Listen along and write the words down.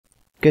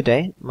Good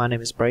day, my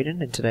name is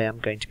Braden and today I'm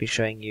going to be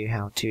showing you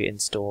how to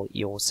install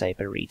your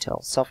Sabre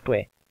retail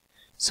software.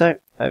 So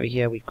over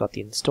here we've got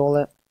the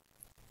installer.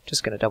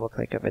 Just going to double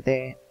click over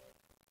there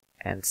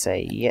and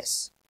say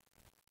yes.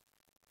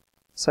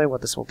 So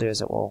what this will do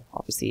is it will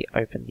obviously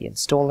open the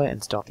installer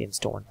and start the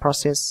installment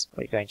process.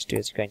 What you're going to do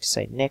is you're going to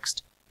say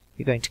next.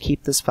 You're going to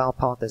keep this file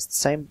path as the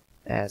same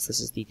as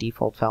this is the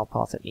default file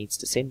path it needs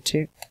to send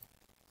to.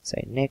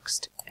 Say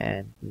next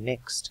and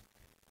next.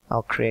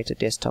 I'll create a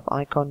desktop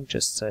icon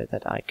just so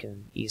that I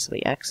can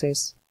easily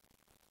access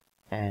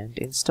and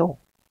install.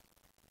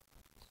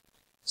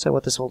 So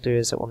what this will do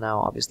is it will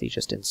now obviously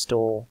just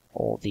install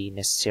all the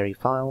necessary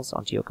files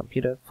onto your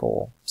computer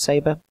for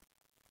Sabre,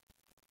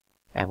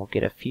 and we'll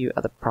get a few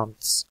other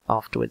prompts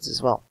afterwards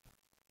as well.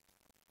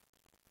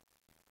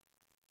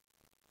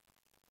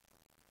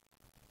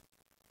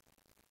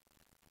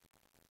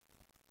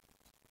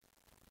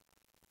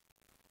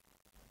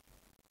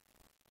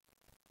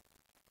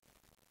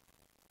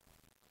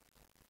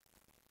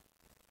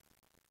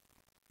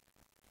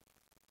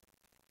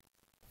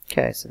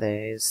 Okay, so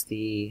there's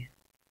the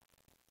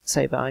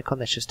Sabre icon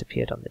that's just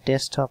appeared on the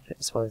desktop,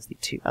 as well as the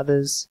two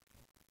others.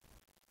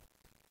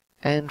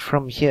 And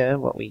from here,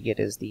 what we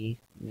get is the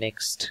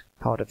next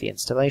part of the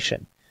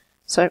installation.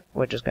 So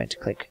we're just going to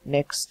click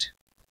next.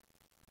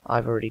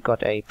 I've already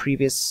got a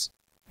previous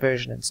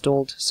version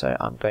installed, so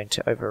I'm going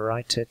to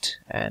overwrite it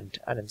and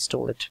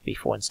uninstall it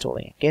before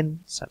installing again.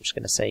 So I'm just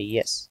going to say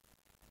yes.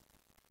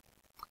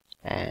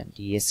 And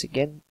yes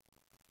again.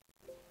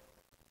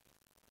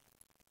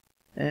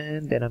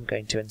 And then I'm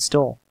going to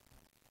install.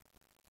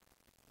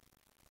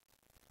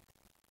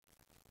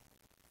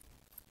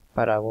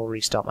 But I will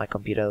restart my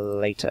computer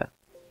later.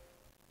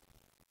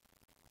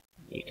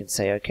 You can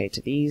say OK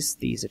to these.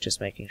 These are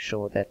just making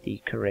sure that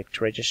the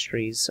correct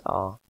registries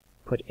are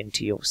put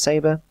into your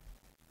Sabre.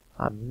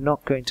 I'm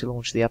not going to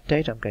launch the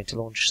update. I'm going to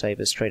launch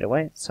Sabre straight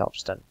away, so I'll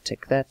just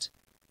untick that.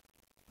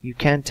 You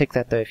can tick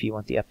that though if you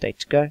want the update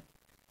to go.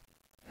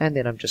 And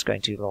then I'm just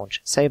going to launch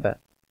Sabre.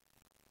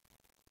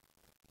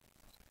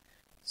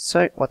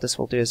 So what this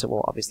will do is it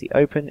will obviously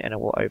open, and it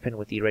will open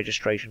with the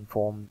registration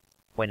form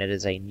when it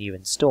is a new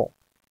install.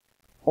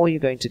 All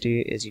you're going to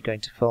do is you're going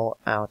to fill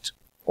out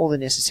all the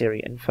necessary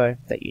info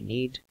that you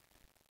need,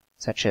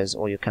 such as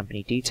all your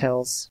company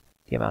details,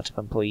 the amount of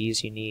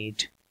employees you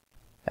need,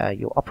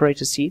 your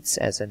operator seats,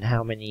 as in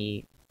how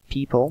many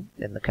people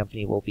in the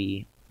company will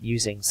be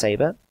using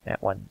Sabre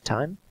at one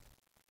time,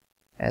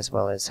 as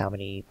well as how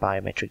many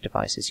biometric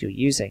devices you're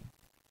using.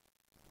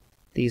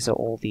 These are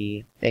all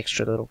the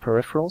extra little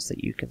peripherals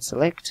that you can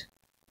select.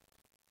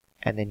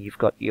 And then you've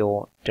got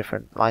your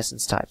different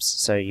license types.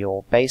 So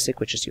your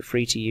basic, which is your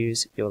free to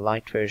use, your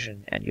light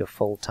version, and your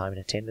full time and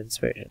attendance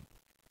version.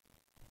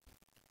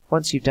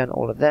 Once you've done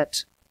all of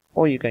that,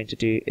 all you're going to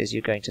do is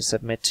you're going to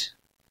submit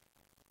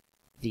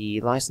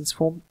the license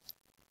form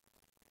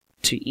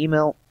to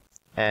email.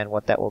 And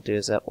what that will do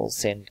is that will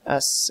send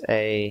us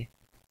a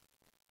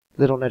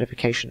little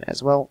notification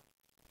as well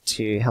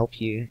to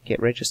help you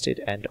get registered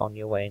and on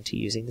your way into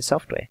using the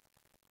software.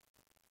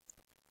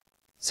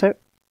 So,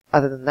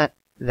 other than that,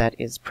 that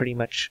is pretty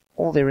much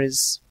all there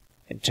is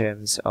in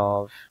terms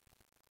of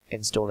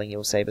installing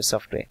your Sabre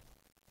software.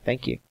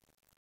 Thank you.